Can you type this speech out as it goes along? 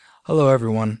Hello,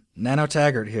 everyone. Nano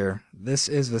Taggart here. This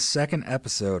is the second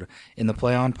episode in the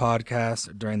Play On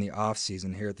podcast during the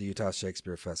off-season here at the Utah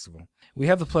Shakespeare Festival. We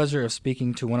have the pleasure of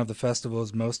speaking to one of the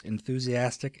festival's most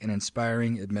enthusiastic and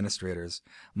inspiring administrators,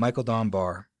 Michael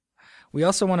Don-Barr. We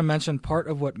also want to mention part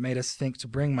of what made us think to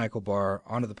bring Michael Barr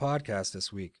onto the podcast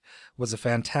this week was a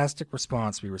fantastic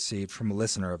response we received from a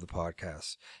listener of the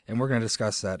podcast, and we're going to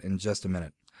discuss that in just a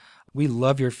minute. We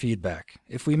love your feedback.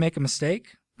 If we make a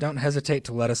mistake, don't hesitate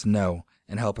to let us know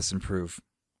and help us improve.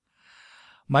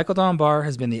 Michael Don-Barr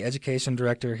has been the education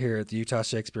director here at the Utah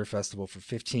Shakespeare Festival for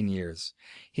 15 years.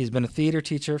 He's been a theater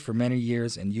teacher for many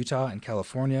years in Utah and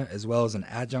California, as well as an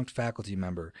adjunct faculty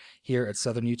member here at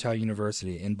Southern Utah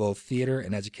University in both theater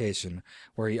and education,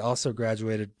 where he also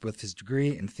graduated with his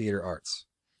degree in theater arts.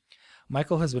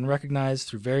 Michael has been recognized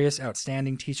through various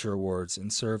outstanding teacher awards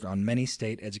and served on many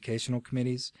state educational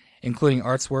committees, including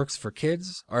ArtsWorks for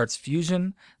Kids, Arts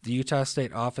Fusion, the Utah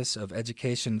State Office of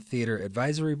Education Theater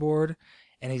Advisory Board,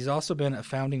 and he's also been a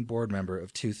founding board member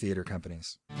of 2 theater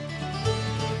companies.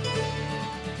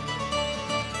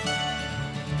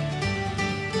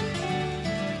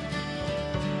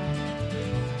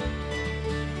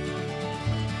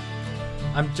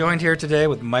 I'm joined here today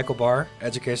with Michael Barr,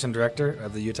 Education Director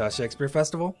of the Utah Shakespeare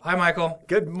Festival. Hi, Michael.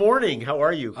 Good morning. How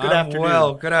are you? Good I'm afternoon.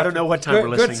 Well, good afternoon. I don't know what time we're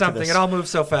listening Good something. to this. It all moves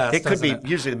so fast. It could be it?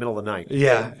 usually the middle of the night.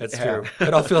 Yeah, it's true.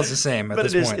 It all feels the same at but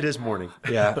this point. It is morning.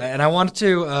 Yeah, and I wanted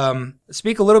to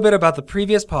speak a little bit about the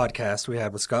previous podcast we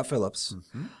had with Scott Phillips.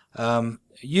 Mm-hmm.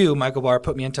 You, Michael Barr,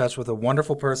 put me in touch with a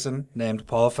wonderful person named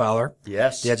Paula Fowler.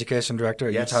 Yes. The Education Director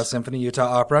at Yes. Utah Symphony,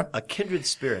 Utah Opera. A kindred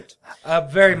spirit.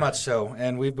 Very much so,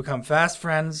 and we've become fast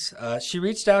friends. She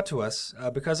reached out to us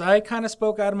because I kind of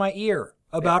spoke out of my ear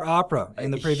about opera in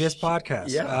the previous podcast.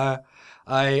 Yeah.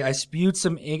 I spewed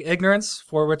some ignorance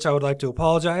for which I would like to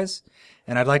apologize,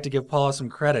 and I'd like to give Paula some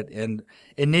credit in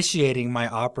initiating my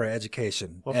opera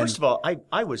education. Well, first of all,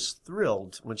 I was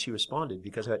thrilled when she responded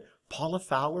because Paula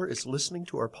Fowler is listening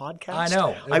to our podcast. I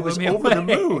know. I was over the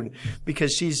moon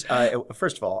because she's,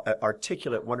 first of all, an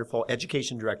articulate, wonderful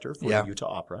education director for the Utah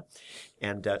Opera.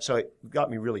 And so it got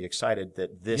me really excited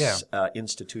that this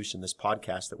institution, this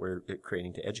podcast that we're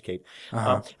creating to educate.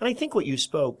 And I think what you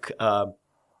spoke,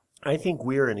 I think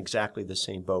we're in exactly the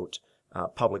same boat.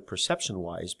 Public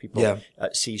perception-wise, people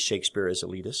see Shakespeare as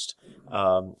elitist.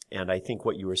 And I think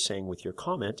what you were saying with your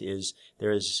comment is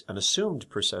there is an assumed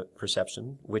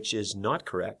perception, which is not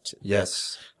correct.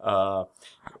 Yes.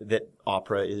 That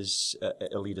opera is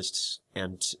elitist.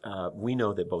 And we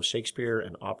know that both Shakespeare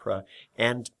and opera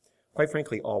and, quite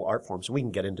frankly, all art forms, we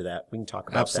can get into that. We can talk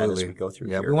about that as we go through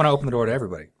here. Yeah, we want to open the door to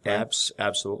everybody. Right?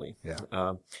 Absolutely.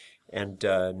 Yeah. And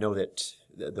know that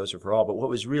those are for all. But what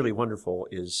was really wonderful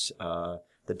is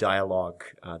the dialogue,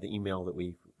 the email that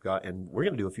we got, and we're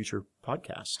going to do a future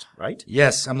podcast, right?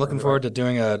 Yes, I'm looking forward to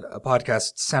doing a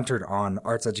podcast centered on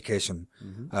arts education,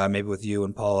 maybe with you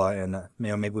and Paula, and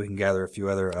maybe we can gather a few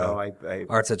other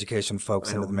arts education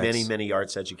folks into the mix. Many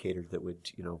arts educators that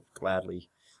would, gladly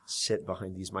sit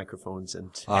behind these microphones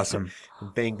and awesome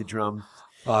and bang the drum.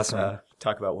 Awesome.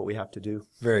 Talk about what we have to do.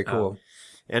 Very cool.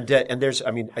 And there's,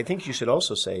 I think you should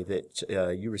also say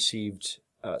that you received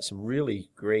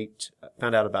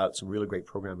found out about some really great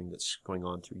programming that's going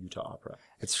on through Utah Opera.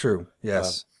 It's true,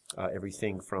 yes.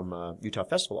 Everything from Utah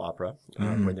Festival Opera,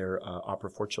 where they're opera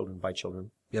for children, by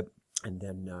children. Yep. And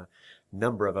then a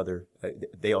number of other,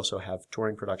 they also have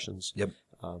touring productions. Yep.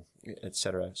 Et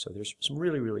cetera. So there's some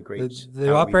really, really great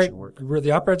the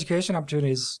opera education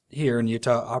opportunities here in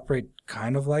Utah operate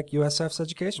kind of like USF's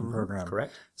education program.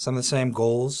 Correct. Some of the same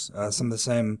goals, some of the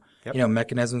same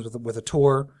mechanisms with a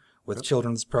tour, with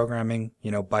children's programming,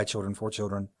 by children, for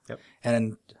children. Yep.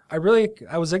 And I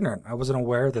was ignorant. I wasn't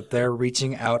aware that they're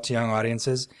reaching out to young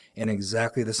audiences in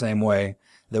exactly the same way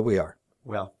that we are.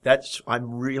 Well,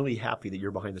 I'm really happy that you're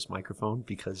behind this microphone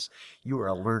because you are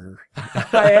a learner.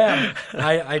 I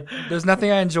am. There's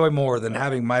nothing I enjoy more than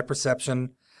having my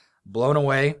perception blown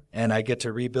away, and I get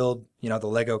to rebuild, the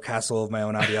Lego castle of my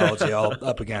own ideology all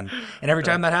up again. And every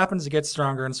time that happens, it gets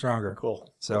stronger and stronger.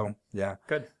 Cool. So, yeah.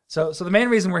 Good. So the main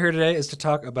reason we're here today is to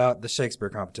talk about the Shakespeare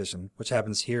competition, which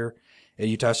happens here at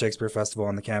Utah Shakespeare Festival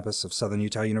on the campus of Southern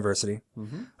Utah University.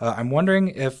 Mm-hmm. I'm wondering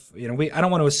if, I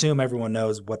don't want to assume everyone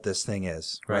knows what this thing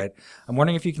is, right? I'm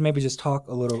wondering if you can maybe just talk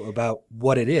a little about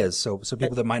what it is so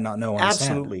people that might not know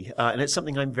understand. Absolutely. And it's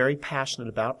something I'm very passionate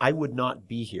about. I would not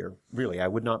be here really, I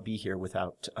would not be here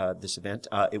without this event.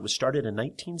 It was started in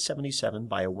 1977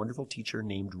 by a wonderful teacher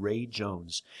named Ray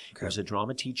Jones. He was a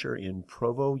drama teacher in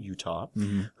Provo, Utah,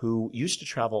 who used to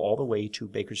travel all the way to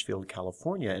Bakersfield,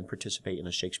 California, and participate in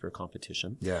a Shakespeare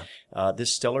competition. Yeah.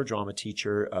 This stellar drama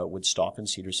teacher would stop in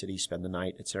Cedar City, spend the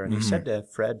night, etc. And he said to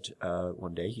Fred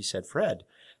one day, he said, "Fred,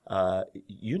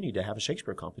 you need to have a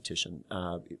Shakespeare competition.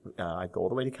 I go all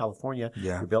the way to California.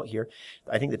 Yeah. You're built here."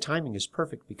 I think the timing is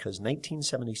perfect because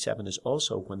 1977 is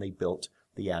also when they built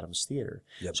the Adams Theater.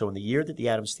 Yep. So in the year that the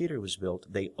Adams Theater was built,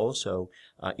 they also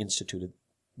instituted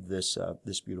this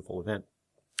beautiful event.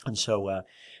 And so,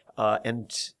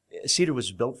 and Cedar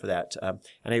was built for that.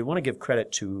 And I want to give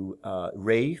credit to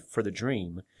Ray for the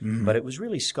dream, but it was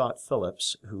really Scott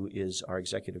Phillips, who is our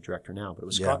executive director now, but it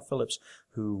was Scott Phillips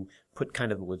who put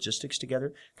kind of the logistics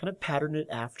together, kind of patterned it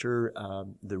after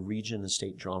the region and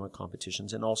state drama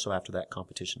competitions, and also after that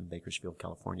competition in Bakersfield,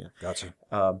 California. Gotcha.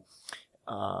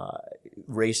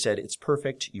 Ray said, "It's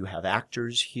perfect. You have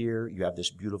actors here. You have this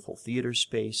beautiful theater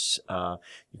space.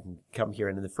 You can come here."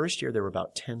 And in the first year, there were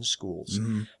about 10 schools.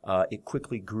 It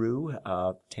quickly grew,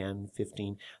 10,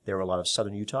 15. There were a lot of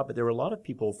Southern Utah, but there were a lot of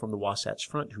people from the Wasatch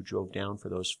Front who drove down for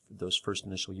those first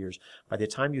initial years. By the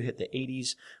time you hit the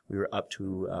 80s, we were up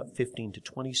to 15 to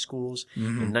 20 schools.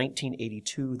 In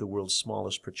 1982, the world's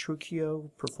smallest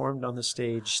Petruchio performed on the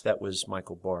stage. That was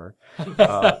Michael Barr.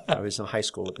 I was in high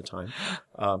school at the time.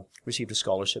 Received a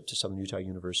scholarship to Southern Utah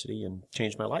University and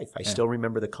changed my life. I still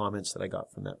remember the comments that I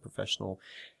got from that professional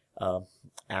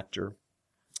actor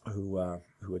who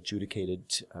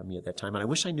adjudicated me at that time. And I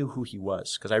wish I knew who he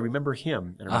was, because I remember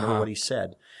him and I remember what he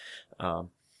said.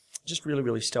 Just really,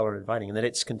 really stellar and inviting. And then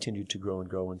it's continued to grow and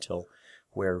grow until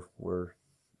where we're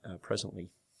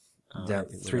presently.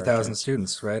 3,000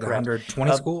 students, right? Correct.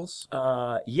 120 schools?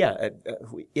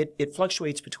 It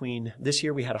fluctuates between, this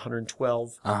year we had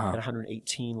 112 and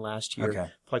 118 last year. Okay.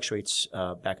 Fluctuates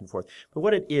back and forth. But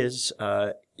what it is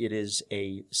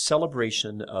a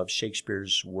celebration of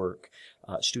Shakespeare's work.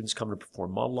 Students come to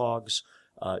perform monologues,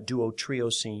 duo trio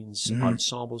scenes,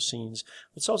 ensemble scenes.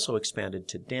 It's also expanded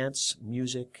to dance,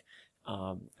 music,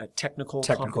 technical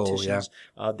competitions.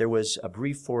 Yeah. There was a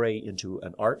brief foray into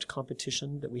an art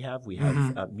competition that we have. We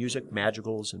have music,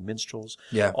 madrigals, and minstrels,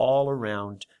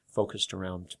 all focused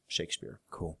around Shakespeare.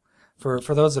 Cool. For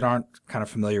those that aren't kind of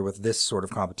familiar with this sort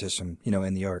of competition,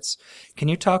 in the arts, can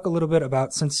you talk a little bit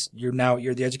about, since you're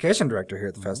the education director here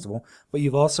at the festival, but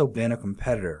you've also been a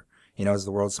competitor, as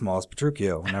the world's smallest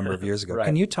Petruchio a number of years ago. Right.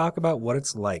 Can you talk about what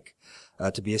it's like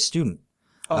to be a student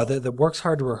that works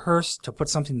hard to rehearse, to put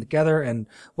something together, and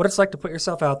what it's like to put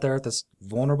yourself out there at this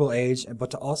vulnerable age, but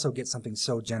to also get something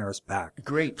so generous back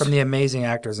from the amazing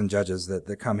actors and judges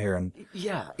that come here? And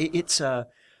it's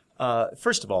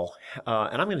first of all,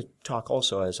 and I'm going to talk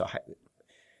also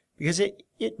because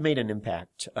it made an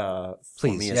impact for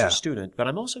me as a student, but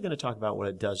I'm also going to talk about what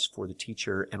it does for the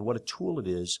teacher and what a tool it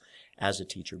is as a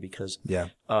teacher, because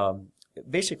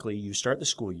basically you start the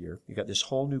school year, you've got this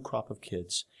whole new crop of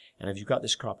kids, and if you've got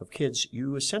this crop of kids,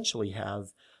 you essentially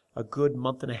have a good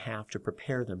month and a half to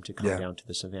prepare them to come down to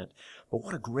this event. But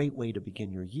what a great way to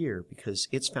begin your year, because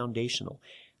it's foundational.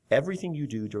 Everything you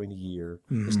do during the year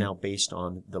is now based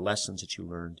on the lessons that you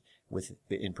learned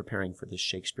in preparing for this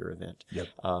Shakespeare event. Yep.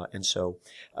 And so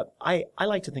I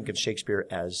like to think of Shakespeare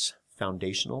as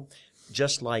foundational,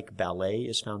 just like ballet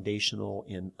is foundational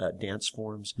in dance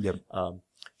forms. Yep.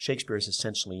 Shakespeare is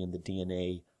essentially in the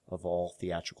DNA of all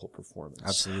theatrical performance.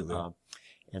 Absolutely.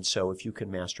 And so if you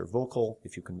can master vocal,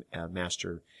 if you can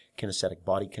master kinesthetic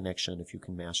body connection, if you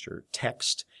can master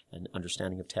text and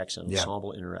understanding of text and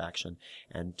ensemble interaction,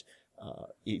 and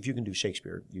if you can do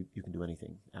Shakespeare, you can do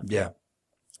anything after that.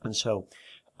 And so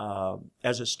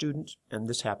as a student, and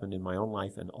this happened in my own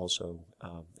life and also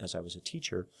as I was a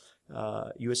teacher,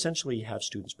 you essentially have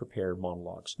students prepare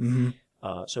monologues.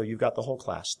 So you've got the whole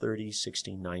class, 30,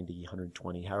 60, 90,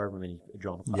 120, however many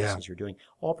drama classes you're doing,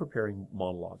 all preparing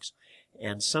monologues.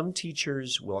 And some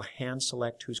teachers will hand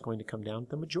select who's going to come down.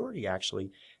 The majority actually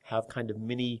have kind of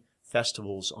mini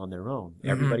festivals on their own.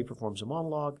 Everybody performs a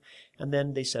monologue, and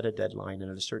then they set a deadline, and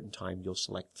at a certain time you'll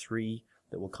select 3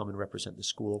 that will come and represent the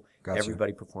school. Gotcha.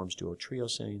 Everybody performs duo trio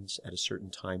scenes at a certain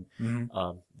time.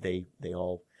 They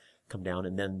all come down,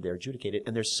 and then they're adjudicated.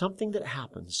 And there's something that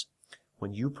happens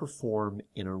when you perform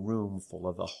in a room full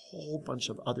of a whole bunch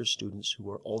of other students who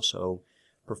are also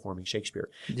performing Shakespeare.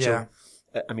 Yeah.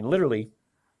 So, I mean, literally,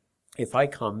 if I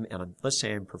come and let's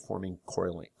say I'm performing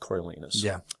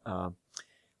Coriolanus.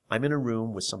 I'm in a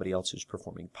room with somebody else who's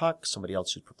performing Puck, somebody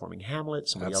else who's performing Hamlet,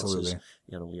 somebody else is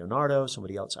Leonardo,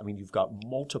 somebody else. I mean, you've got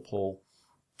multiple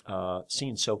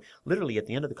scenes. So literally at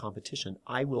the end of the competition,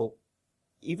 I will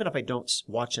even if I don't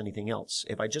watch anything else,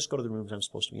 if I just go to the rooms I'm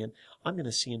supposed to be in, I'm going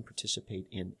to see and participate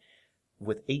in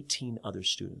with 18 other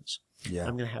students. Yeah.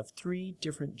 I'm going to have 3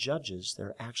 different judges that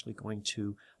are actually going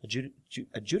to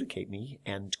adjudicate me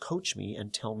and coach me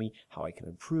and tell me how I can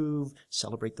improve,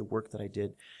 celebrate the work that I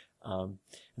did. And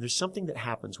there's something that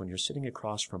happens when you're sitting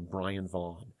across from Brian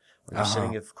Vaughn, or you're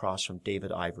sitting across from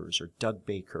David Ivers or Doug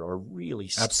Baker, or really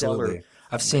stellar.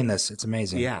 I've seen this. It's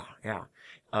amazing. Yeah, yeah.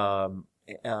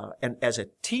 And as a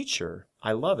teacher,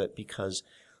 I love it because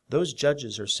those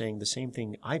judges are saying the same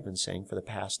thing I've been saying for the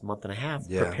past month and a half,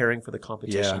 preparing for the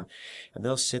competition. Yeah. And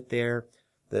they'll sit there.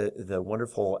 The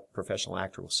wonderful professional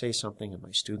actor will say something, and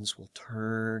my students will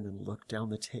turn and look down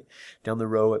the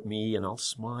row at me, and I'll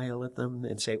smile at them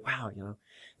and say, "Wow,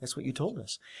 that's what you told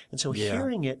us." And so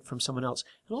hearing it from someone else,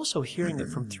 and also hearing it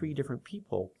from 3 different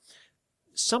people,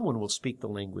 someone will speak the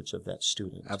language of that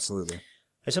student. Absolutely.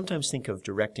 I sometimes think of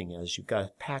directing as you've got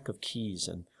a pack of keys,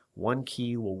 and one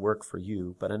key will work for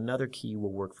you, but another key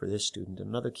will work for this student,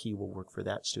 another key will work for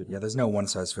that student. Yeah, there's no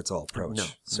one-size-fits-all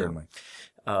approach, certainly.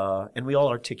 No. And we all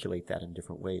articulate that in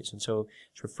different ways. And so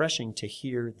it's refreshing to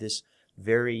hear this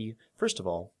first of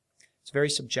all, it's very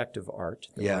subjective art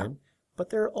that we're in,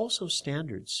 but there are also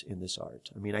standards in this art.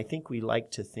 I mean, I think we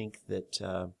like to think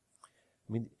that,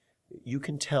 you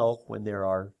can tell when there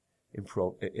are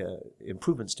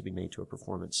improvements to be made to a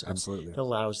performance. Absolutely. It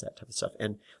allows that type of stuff.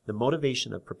 And the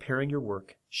motivation of preparing your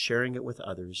work, sharing it with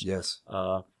others,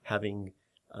 having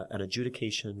an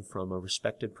adjudication from a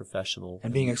respected professional.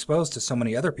 And being exposed to so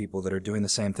many other people that are doing the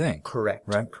same thing. Correct.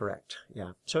 Right? Correct.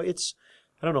 Yeah. So I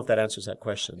don't know if that answers that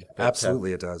question. But,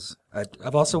 absolutely it does.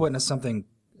 I've also witnessed something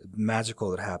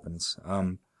magical that happens.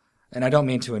 And I don't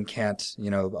mean to encant,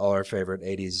 all our favorite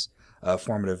 80s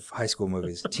formative high school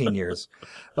movies, teen years.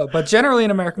 But generally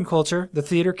in American culture, the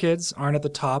theater kids aren't at the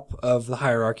top of the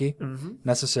hierarchy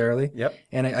necessarily. Yep.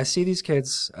 And I see these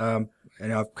kids, I've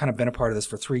kind of been a part of this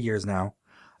for 3 years now,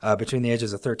 between the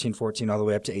ages of 13, 14, all the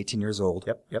way up to 18 years old.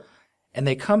 Yep. And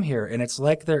they come here, and it's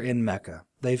like they're in Mecca.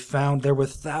 They've found there were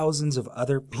thousands of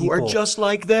other people. Who are just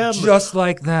like them. Just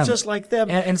like them. Just like them.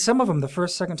 And some of them, the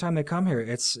second time they come here,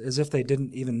 it's as if they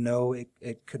didn't even know it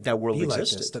could that world be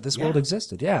existed. Like this, that this world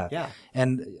existed. Yeah. Yeah.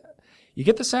 And you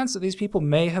get the sense that these people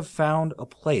may have found a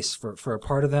place for a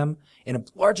part of them in a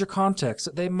larger context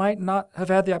that they might not have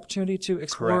had the opportunity to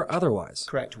explore otherwise.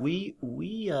 Correct. We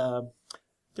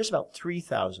there's about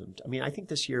 3,000. I mean, I think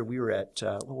this year we were at,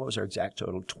 what was our exact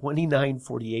total?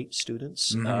 2,948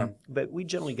 students. But we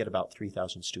generally get about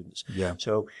 3,000 students. Yeah.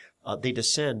 So they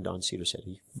descend on Cedar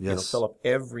City. Yes. Fill up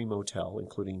every motel,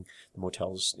 including the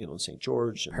motels, in St.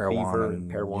 George and Parowan Beaver and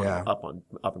Parowan,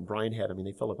 up in Bryan Head. I mean,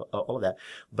 they fill up all of that.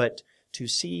 But to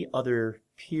see other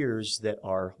peers that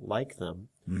are like them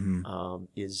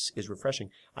is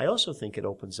refreshing. I also think it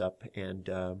opens up, and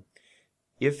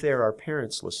if there are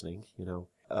parents listening,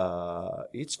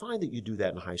 it's fine that you do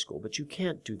that in high school, but you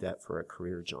can't do that for a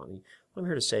career, Johnny. I'm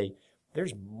here to say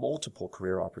there's multiple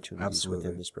career opportunities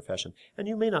within this profession. And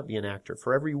you may not be an actor.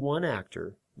 For every one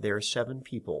actor, there are 7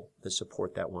 people that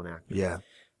support that one actor. Yeah.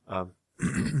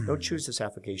 Don't choose this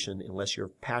application unless you're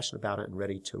passionate about it and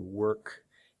ready to work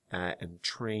and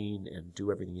train and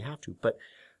do everything you have to. But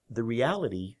the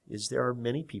reality is there are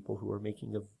many people who are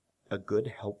making a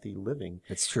good, healthy living.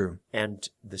 It's true. And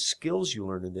the skills you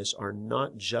learn in this are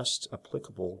not just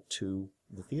applicable to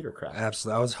the theater craft.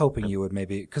 Absolutely. I was hoping you would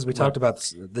maybe, because we talked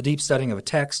about the deep studying of a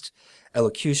text,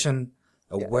 elocution,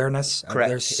 awareness. Correct.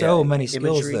 There's so many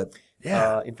skills imagery.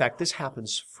 that, in fact, this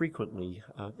happens frequently.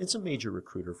 It's a major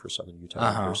recruiter for Southern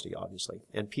Utah University, obviously.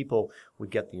 And people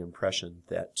would get the impression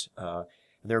that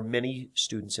there are many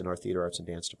students in our theater arts and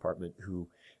dance department who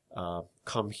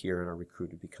come here and are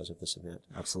recruited because of this event.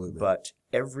 Absolutely. But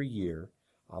every year,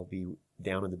 I'll be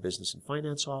down in the business and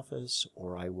finance office,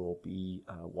 or I will be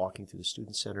walking through the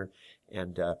student center,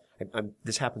 and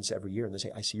this happens every year. And they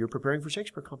say, "I see you're preparing for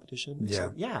Shakespeare competition." And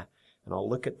so, yeah. And I'll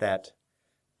look at that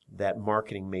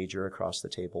marketing major across the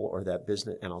table, or that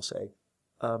business, and I'll say,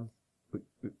 "Are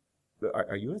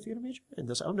you a theater major?" And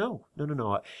they'll say, "Oh no,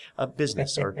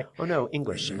 business," or "Oh no,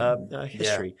 English,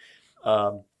 history."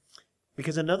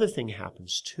 Because another thing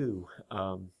happens too.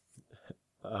 I'm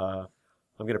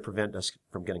going to prevent us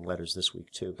from getting letters this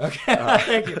week too. Okay,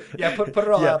 thank you. Yeah, put it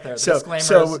all out there. So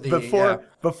disclaimers.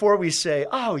 Before we say,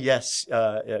 "Oh yes,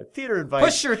 theater invites,"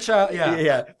 push your child.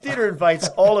 Yeah, theater invites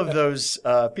all of those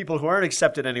people who aren't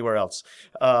accepted anywhere else.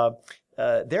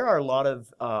 There are a lot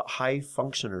of high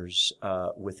functioners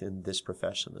within this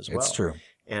profession as well. It's true.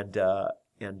 And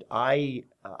I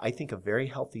think a very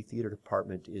healthy theater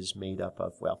department is made up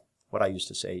of, well, what I used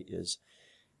to say is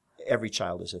every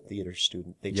child is a theater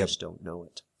student. They just don't know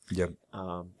it. Yep.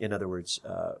 In other words,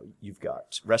 you've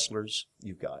got wrestlers,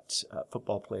 you've got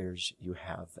football players, you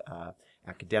have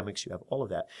academics, you have all of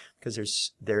that,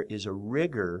 because there is a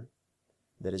rigor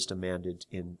that is demanded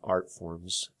in art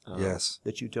forms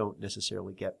that you don't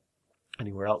necessarily get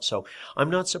anywhere else. So I'm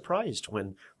not surprised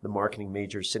when the marketing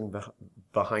major sitting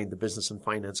behind the business and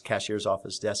finance cashier's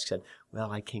office desk said,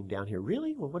 well, I came down here.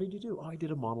 Really? Well, what did you do? Oh, I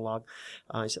did a monologue.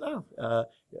 I said,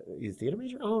 you a theater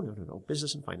major? Oh, no,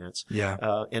 business and finance.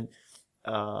 Yeah.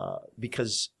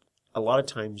 Because a lot of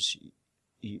times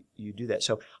you do that.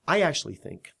 So I actually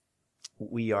think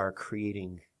we are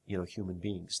creating human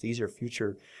beings. These are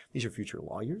future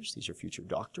lawyers. These are future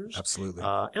doctors. Absolutely.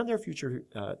 And they're future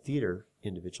theater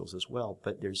individuals as well.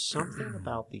 But there's something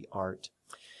about the art.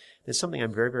 There's something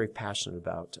I'm very, very passionate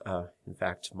about. In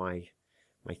fact, my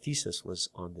thesis was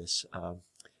on this,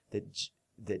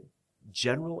 that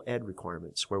general ed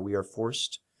requirements, where we are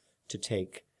forced to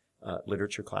take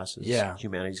literature classes,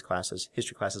 humanities classes,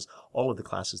 history classes, all of the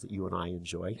classes that you and I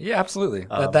enjoy. Yeah, absolutely.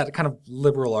 That kind of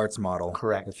liberal arts model,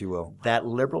 correct, if you will. That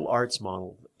liberal arts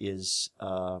model is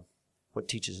what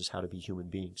teaches us how to be human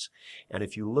beings. And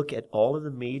if you look at all of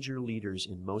the major leaders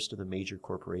in most of the major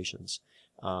corporations,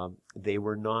 they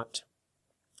were not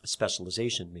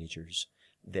specialization majors.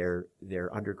 Their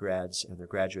undergrads and their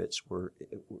graduate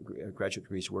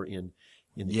degrees were in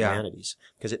the humanities,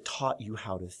 because it taught you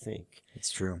how to think.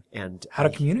 It's true. And how to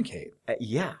communicate.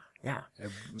 Yeah.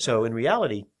 So in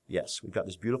reality, yes, we've got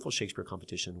this beautiful Shakespeare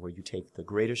competition where you take the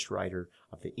greatest writer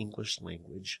of the English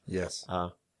language. Yes.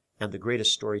 And the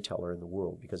greatest storyteller in the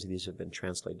world, because these have been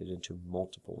translated into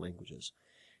multiple languages.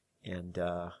 And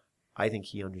I think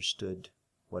he understood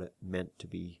what it meant to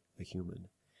be a human.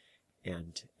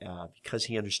 And because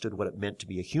he understood what it meant to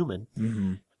be a human,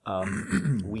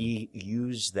 we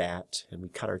use that and we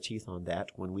cut our teeth on that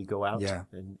when we go out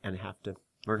and have to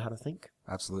learn how to think.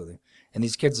 Absolutely. And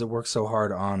these kids that work so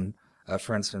hard on,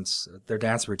 for instance, their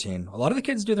dance routine, a lot of the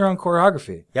kids do their own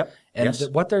choreography. Yep. And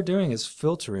what they're doing is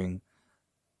filtering,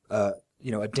 a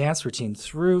dance routine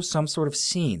through some sort of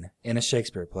scene in a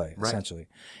Shakespeare play, essentially.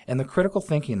 And the critical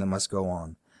thinking that must go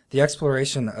on. The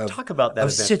exploration of talk about that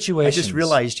event. Situations. I just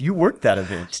realized you worked that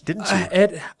event, didn't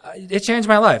you? It changed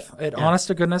my life. Honest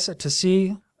to goodness, to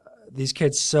see these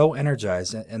kids so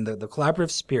energized and the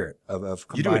collaborative spirit of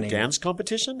combining. You do a dance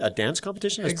competition as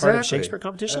part of Shakespeare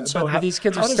competition. So these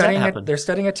kids are studying it. They're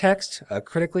studying a text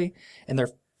critically, and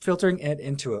they're filtering it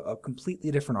into a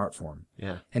completely different art form.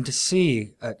 Yeah. And to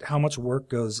see how much work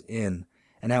goes in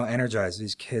and how energized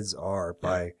these kids are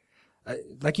by.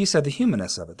 Like you said, the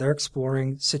humanness of it. They're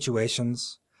exploring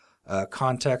situations,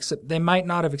 contexts that they might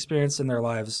not have experienced in their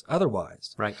lives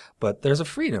otherwise. Right. But there's a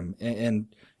freedom in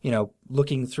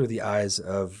looking through the eyes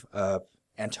of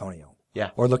Antonio. Yeah.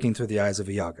 Or looking through the eyes of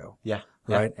Iago. Yeah.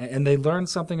 Right? And they learn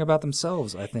something about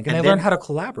themselves, I think. And they learn how to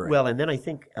collaborate. Well, and then I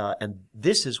think, and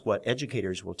this is what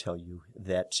educators will tell you,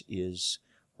 that is,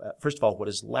 first of all, what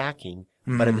is lacking,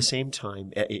 but at the same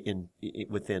time,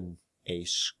 within a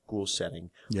school setting,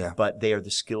 but they are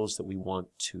the skills that we want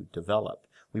to develop.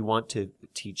 We want to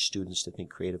teach students to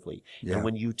think creatively. Yeah. And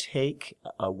when you take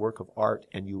a work of art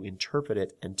and you interpret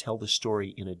it and tell the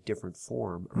story in a different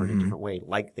form or in a different way,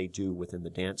 like they do within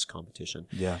the dance competition.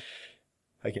 Yeah.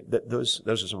 Again, those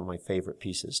are some of my favorite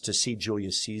pieces. To see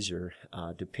Julius Caesar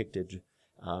depicted,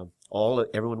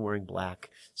 everyone wearing black.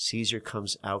 Caesar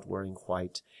comes out wearing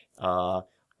white.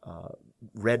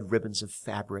 Red ribbons of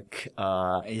fabric.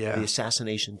 The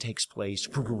assassination takes place,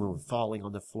 falling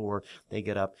on the floor. They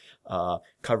get up,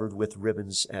 covered with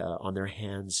ribbons on their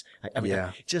hands. I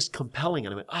mean, just compelling.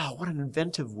 And I went, what an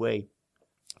inventive way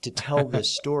to tell this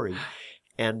story.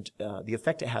 And the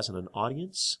effect it has on an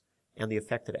audience and the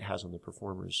effect that it has on the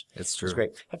performers. It's true. It's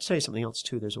great. I have to tell you something else,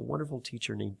 too. There's a wonderful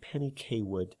teacher named Penny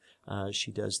Kaywood.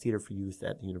 She does theater for youth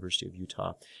at the University of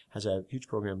Utah, has a huge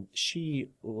program. She'd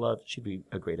be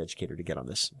a great educator to get on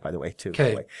this, by the way, too.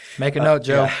 Okay. Make a note,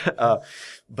 Joe.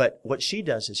 But what she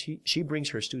does is she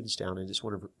brings her students down, and it's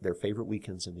one of their favorite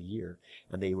weekends in the year.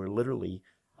 And they were literally,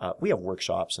 we have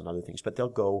workshops and other things, but they'll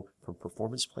go from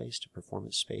performance place to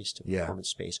performance space to performance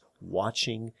space,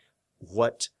 watching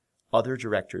what other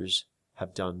directors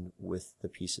have done with the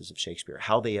pieces of Shakespeare,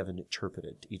 how they have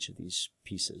interpreted each of these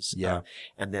pieces.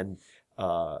 And then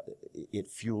it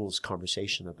fuels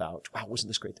conversation about, wow, wasn't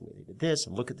this great the way they did this?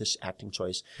 And look at this acting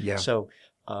choice. Yeah. So,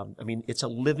 it's a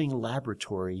living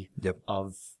laboratory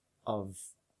of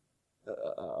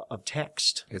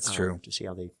text. It's true. To see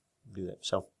how they do that.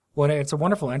 So. Well, it's a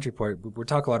wonderful entry point. We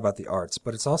talk a lot about the arts,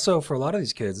 but it's also, for a lot of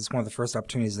these kids, it's one of the first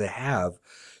opportunities they have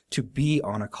to be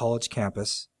on a college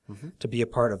campus, to be a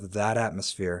part of that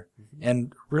atmosphere.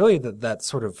 And really that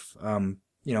sort of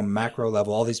macro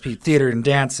level, all these theater and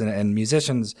dance and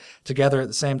musicians together at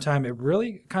the same time, it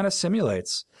really kind of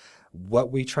simulates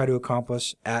what we try to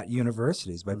accomplish at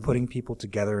universities by putting people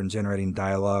together and generating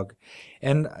dialogue.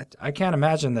 And I can't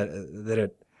imagine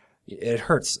that it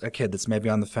hurts a kid that's maybe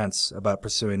on the fence about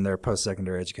pursuing their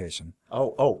post-secondary education.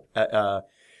 I've got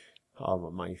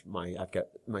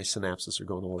my synapses are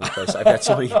going all over the place. I've got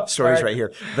so many stories right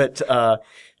here. But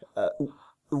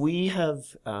we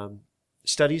have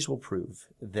studies will prove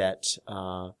that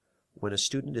when a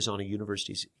student is on a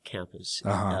university's campus,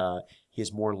 he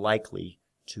is more likely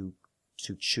to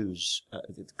choose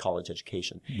college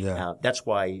education. Yeah. That's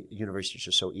why universities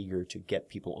are so eager to get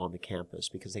people on the campus,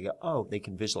 because they go, they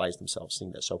can visualize themselves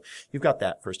seeing that. So you've got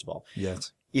that, first of all.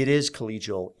 Yes. It is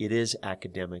collegial. It is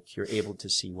academic. You're able to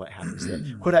see what happens there.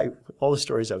 All the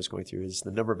stories I was going through is the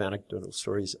number of anecdotal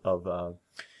stories of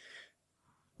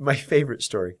my favorite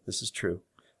story. This is true.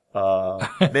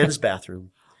 Men's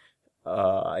bathroom.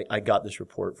 I got this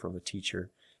report from a teacher.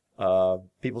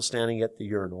 People standing at the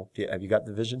urinal. Have you got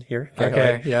the vision here?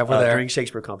 Okay, yeah, we're there. During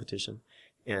Shakespeare competition.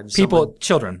 And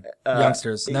children,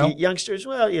 youngsters, no? Youngsters,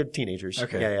 teenagers.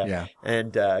 Okay, yeah.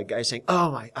 And a guy saying,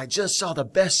 I just saw the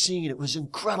best scene. It was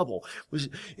incredible.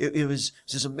 It was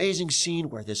this amazing scene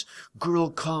where this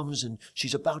girl comes and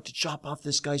she's about to chop off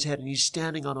this guy's head, and he's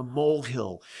standing on a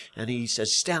molehill. And he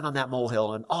says, stand on that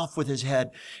molehill, and off with his head.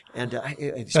 And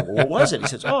he said, well, what was it? He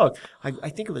says, I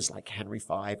think it was like Henry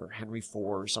V or Henry IV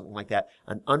or something like that.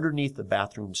 And underneath the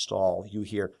bathroom stall, you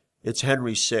hear, it's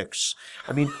Henry VI.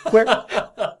 I mean,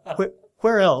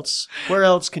 where else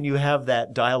can you have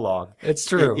that dialogue? It's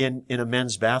true. In a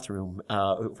men's bathroom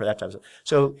for that type of stuff.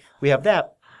 So we have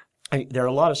that. There are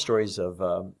a lot of stories of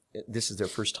this is their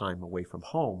first time away from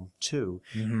home too.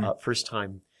 Mm-hmm. First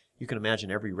time, you can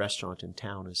imagine every restaurant in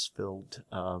town is filled.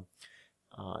 And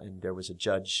there was a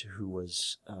judge who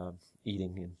was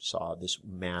eating and saw this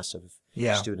mass of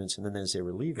students. And then as they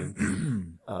were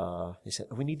leaving, they said,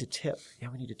 we need to tip. Yeah,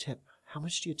 we need to tip. How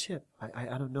much do you tip?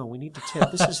 I don't know. We need to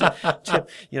tip. This is a tip.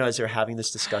 As they're having this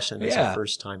discussion, it's their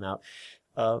first time out.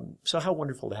 So how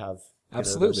wonderful to have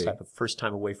this type of first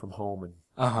time away from home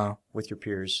and with your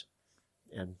peers,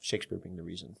 and Shakespeare being the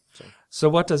reason. So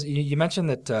what does, you mentioned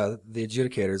that the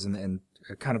adjudicators and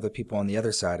kind of the people on the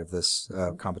other side of this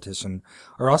competition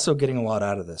are also getting a lot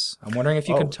out of this. I'm wondering if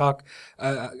you can talk,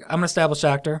 I'm an established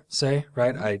actor, say,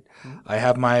 right? I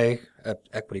have my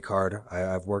equity card.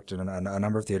 I've worked in a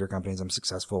number of theater companies. I'm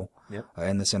successful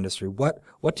in this industry.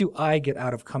 What do I get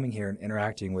out of coming here and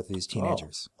interacting with these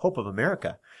teenagers? Hope of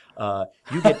America.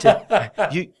 You get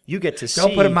to you get to see.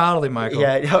 Don't put it mildly, Michael.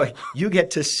 Yeah, no, you get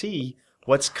to see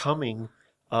what's coming.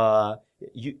 Again,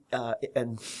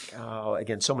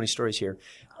 so many stories here.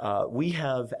 We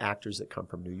have actors that come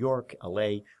from New York,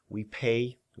 LA. We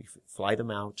fly them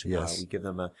out. Yes. We give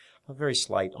them a very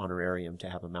slight honorarium to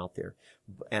have them out there,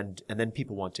 and then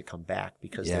people want to come back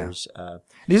because there's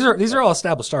these are all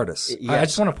established artists. Yes. I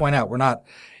just want to point out we're not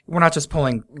just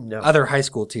pulling other high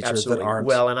school teachers that aren't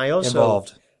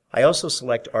involved. I also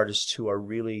select artists who are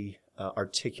really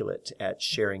articulate at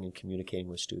sharing and communicating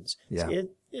with students. Yeah.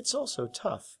 It's also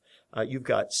tough. You've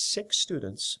got 6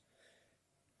 students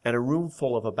and a room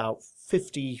full of about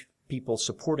 50 people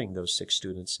supporting those 6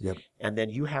 students. Yep. And then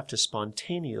you have to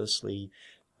spontaneously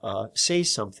say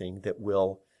something that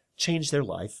will change their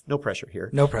life. No pressure here.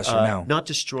 No pressure, no. Not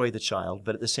destroy the child,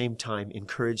 but at the same time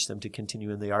encourage them to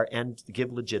continue in they are and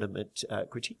give legitimate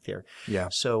critique there. Yeah.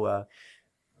 So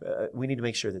we need to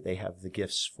make sure that they have the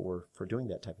gifts for doing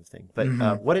that type of thing.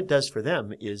 But what it does for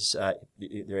them is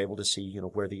they're able to see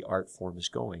where the art form is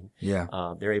going. Yeah.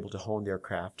 They're able to hone their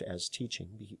craft as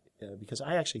teaching because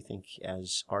I actually think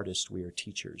as artists we are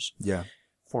teachers. Yeah.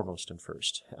 Foremost and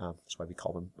first. That's why we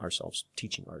call them ourselves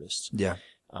teaching artists. Yeah.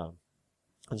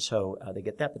 And so they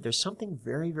get that. But there's something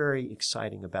very, very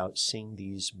exciting about seeing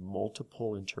these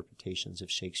multiple interpretations of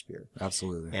Shakespeare.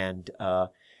 Absolutely. And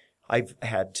I've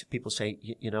had people say,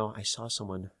 I saw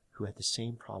someone who had the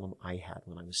same problem I had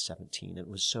when I was 17. It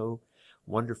was so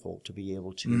wonderful to be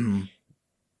able to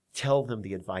tell them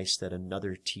the advice that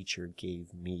another teacher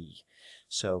gave me.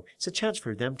 So it's a chance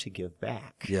for them to give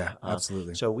back. Yeah,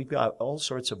 absolutely. So we've got all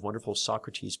sorts of wonderful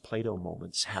Socrates, Plato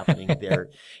moments happening there.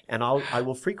 And I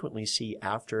will frequently see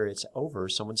after it's over,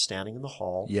 someone standing in the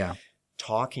hall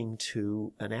talking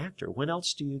to an actor. When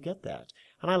else do you get that?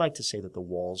 And I like to say that the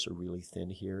walls are really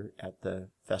thin here at the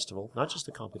festival, not just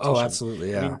the competition. Oh, absolutely,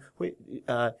 yeah. I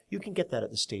mean, you can get that at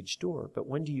the stage door, but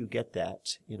when do you get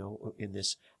that, in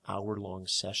this hour-long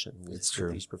session with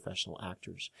these professional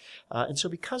actors? And so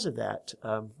because of that,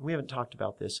 we haven't talked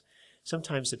about this.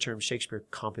 Sometimes the term Shakespeare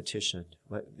competition,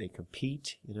 they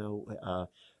compete,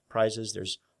 prizes.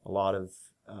 There's a lot of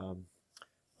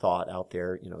thought out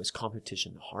there. Is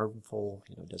competition harmful?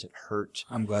 Does it hurt?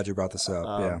 I'm glad you brought this up.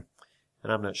 Yeah.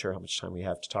 And I'm not sure how much time we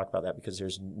have to talk about that because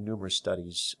there's numerous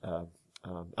studies.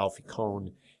 Alfie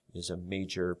Kohn is a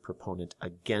major proponent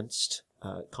against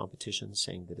competition,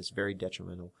 saying that it's very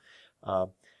detrimental.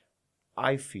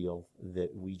 I feel that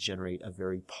we generate a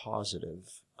very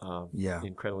positive,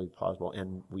 incredibly positive,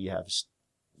 and we have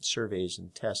surveys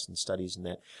and tests and studies in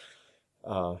that,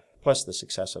 plus the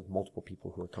success of multiple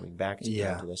people who are coming back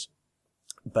to this.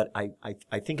 But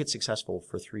I think it's successful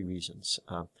for three reasons.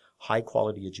 High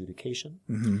quality adjudication,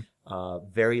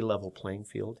 very level playing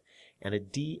field, and a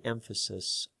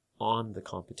de-emphasis on the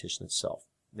competition itself.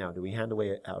 Now, do we hand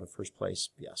away out of first place?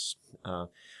 Yes.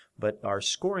 But our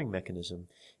scoring mechanism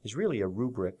is really a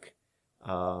rubric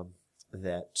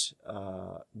that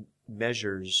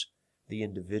measures the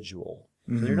individual.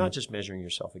 So you're not just measuring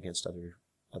yourself against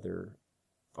other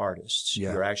artists.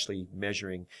 Yeah. You're actually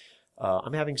measuring.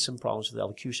 I'm having some problems with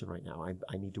elocution right now.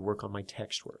 I need to work on my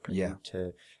text work. I need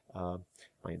to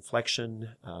my inflection,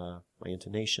 my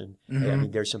intonation. I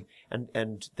mean, there's some,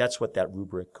 and that's what that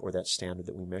rubric or that standard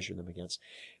that we measure them against.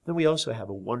 Then we also have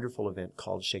a wonderful event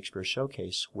called Shakespeare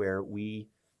Showcase, where we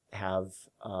have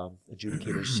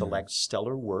adjudicators select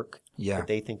stellar work that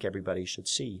they think everybody should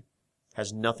see.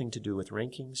 Has nothing to do with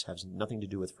rankings, has nothing to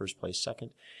do with first place,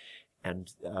 second.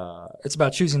 And it's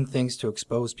about choosing things to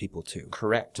expose people to.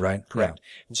 Correct. Right? Correct.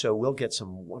 Yeah. And so we'll get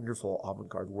some wonderful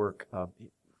avant-garde work,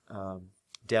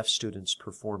 deaf students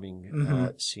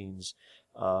performing scenes,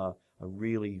 a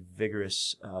really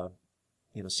vigorous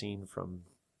scene from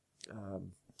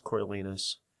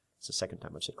Coriolanus. It's the second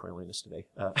time I've said Coriolanus today.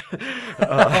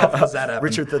 How's that happen?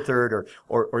 Richard III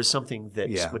or something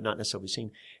that would not necessarily be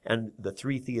seen. And the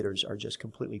three theaters are just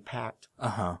completely packed.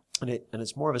 And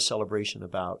it's more of a celebration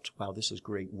about, wow, this is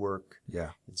great work.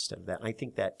 Yeah. Instead of that. And I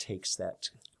think that takes that.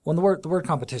 Well, the word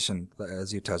competition,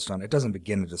 as you touched on, it doesn't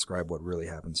begin to describe what really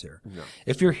happens here. No.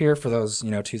 If you're here for those,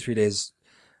 2-3 days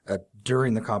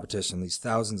during the competition, these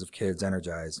thousands of kids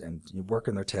energized and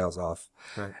working their tails off,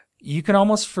 right. You can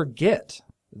almost forget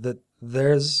that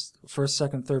there's first,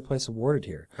 second, third place awarded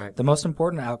here. Right. The most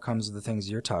important outcomes are the things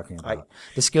you're talking about.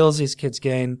 The skills these kids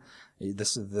gain,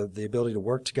 the ability to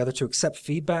work together, to accept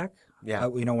feedback. Yeah.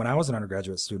 When I was an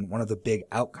undergraduate student, one of the big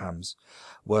outcomes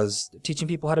was teaching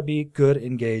people how to be good,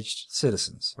 engaged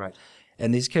citizens. Right.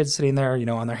 And these kids sitting there,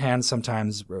 on their hands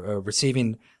sometimes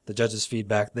receiving the judge's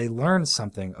feedback, they learn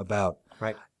something about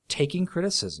taking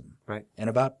criticism. Right. And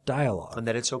about dialogue. And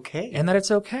that it's okay.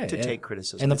 To take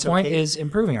criticism. And the point is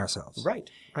improving ourselves. Right.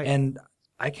 Right. And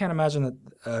I can't imagine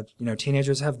that,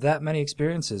 teenagers have that many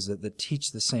experiences that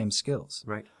teach the same skills.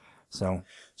 Right. So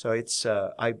it's,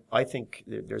 I think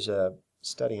there's a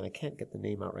study, and I can't get the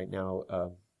name out right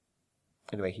now.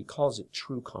 Anyway, he calls it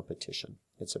true competition.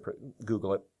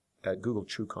 Google it. Google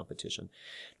true competition.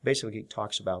 Basically, he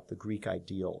talks about the Greek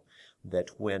ideal that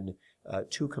when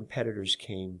two competitors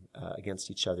came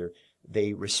against each other,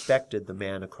 they respected the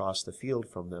man across the field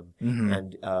from them,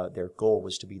 and their goal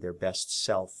was to be their best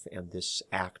self, and this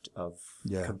act of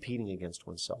competing against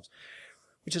oneself,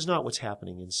 which is not what's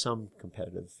happening in some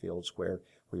competitive fields where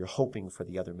you're hoping for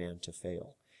the other man to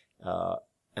fail.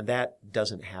 And that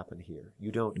doesn't happen here. You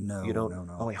don't. No.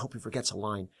 Oh, I hope he forgets a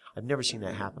line. I've never seen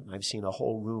that happen. I've seen a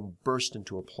whole room burst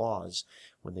into applause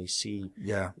when they see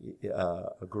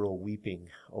a girl weeping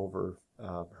over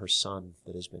her son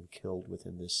that has been killed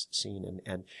within this scene.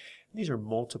 And these are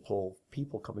multiple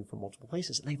people coming from multiple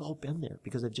places, and they've all been there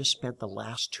because they've just spent the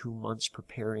last 2 months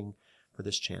preparing for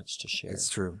this chance to share. It's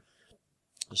true.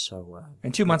 So,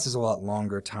 and 2 months is a lot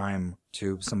longer time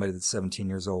to somebody that's 17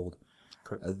 years old.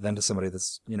 Than to somebody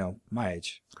that's, my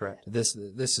age. Correct. This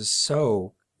is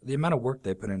so, the amount of work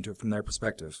they put into it from their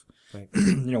perspective. Right.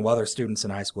 While they're students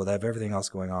in high school, they have everything else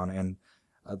going on. And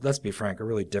let's be frank, a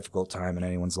really difficult time in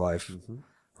anyone's life.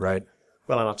 Right?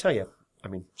 Well, and I'll tell you,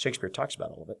 Shakespeare talks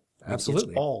about all of it.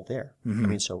 Absolutely. It's all there.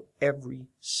 So every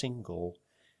single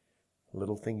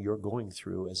little thing you're going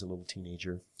through as a little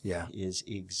teenager is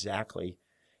exactly,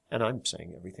 and I'm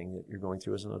saying everything that you're going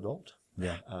through as an adult.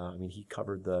 Yeah. He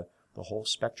covered the whole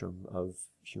spectrum of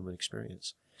human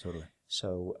experience. Totally.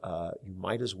 So you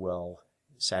might as well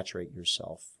saturate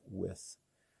yourself with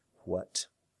what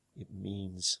it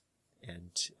means,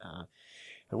 and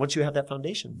once you have that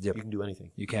foundation, you can do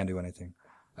anything. You can do anything.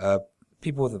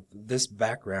 People with this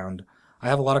background, I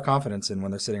have a lot of confidence in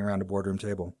when they're sitting around a boardroom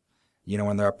table,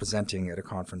 when they're presenting at a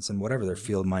conference and whatever their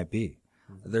field might be.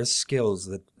 There's skills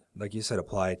that, like you said,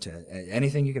 apply to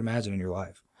anything you can imagine in your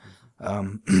life.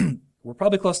 We're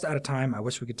probably close to out of time. I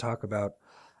wish we could talk about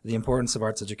the importance of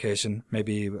arts education.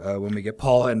 Maybe when we get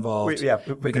Paula involved,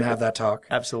 we can have that talk.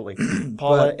 Absolutely.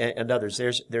 Paula and others.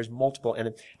 There's multiple,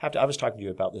 and I was talking to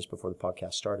you about this before the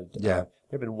podcast started. Yeah.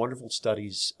 There have been wonderful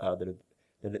studies that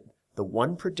the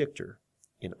one predictor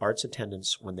in arts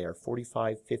attendance when they are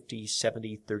 45, 50,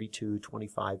 70, 32,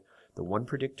 25, the one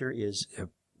predictor is,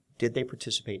 did they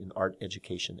participate in art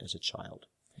education as a child?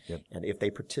 Yep. And if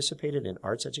they participated in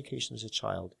arts education as a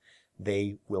child,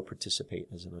 they will participate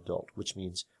as an adult, which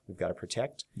means we've got to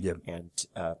protect and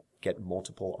get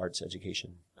multiple arts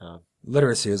education.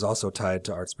 Literacy is also tied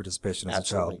to arts participation as a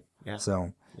child. Yeah.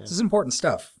 So this is important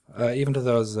stuff, even to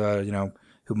those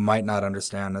who might not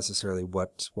understand necessarily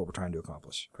what we're trying to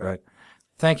accomplish. Right.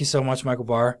 Thank you so much, Michael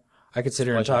Barr. I could sit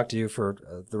here and talk to you for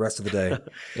the rest of the day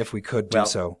if we could do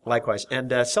so. Likewise.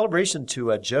 And celebration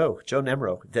to Joe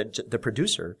Nemro, the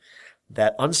producer,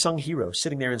 that unsung hero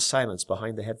sitting there in silence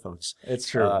behind the headphones. It's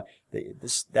true.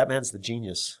 That man's the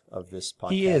genius of this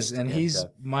podcast. He is, and he's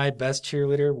my best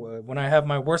cheerleader. When I have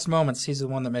my worst moments, he's the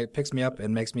one that picks me up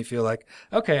and makes me feel like,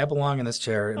 okay, I belong in this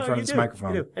chair in front of this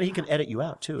microphone. You do. And he can edit you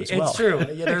out, too, as well. It's true.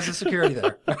 Yeah, there's a security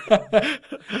there.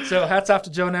 So hats off to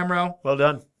Joe Nemro. Well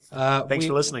done. Thanks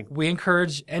for listening. We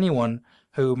encourage anyone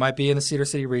who might be in the Cedar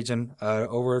City region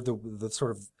over the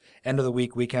sort of end of the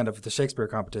weekend of the Shakespeare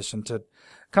competition to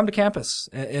come to campus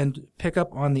and pick up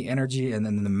on the energy and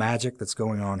the magic that's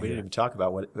going on here. We didn't even talk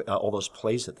about all those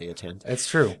plays that they attend. It's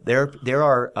true. There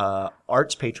are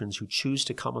arts patrons who choose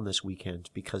to come on this weekend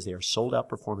because they are sold out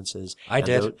performances. I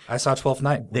did. I saw 12th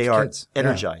Night. They are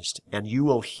energized, and you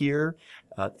will hear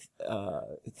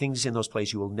things in those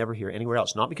plays you will never hear anywhere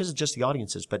else. Not because of just the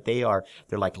audiences, but they're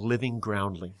like living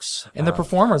groundlings. And the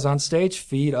performers on stage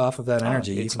feed off of that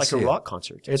energy. It's like a rock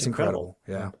concert. It's incredible.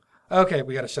 Yeah. Okay,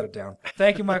 we got to shut it down.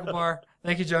 Thank you, Michael Barr.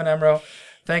 Thank you, Joe Nemro.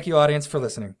 Thank you, audience, for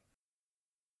listening.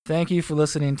 Thank you for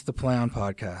listening to the Play On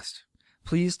Podcast.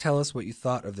 Please tell us what you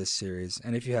thought of this series,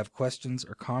 and if you have questions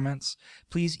or comments,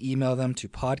 please email them to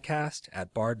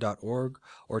podcast@bard.org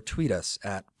or tweet us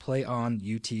at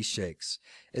PlayOnUTShakes.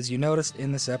 As you noticed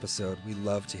in this episode, we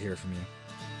love to hear from you.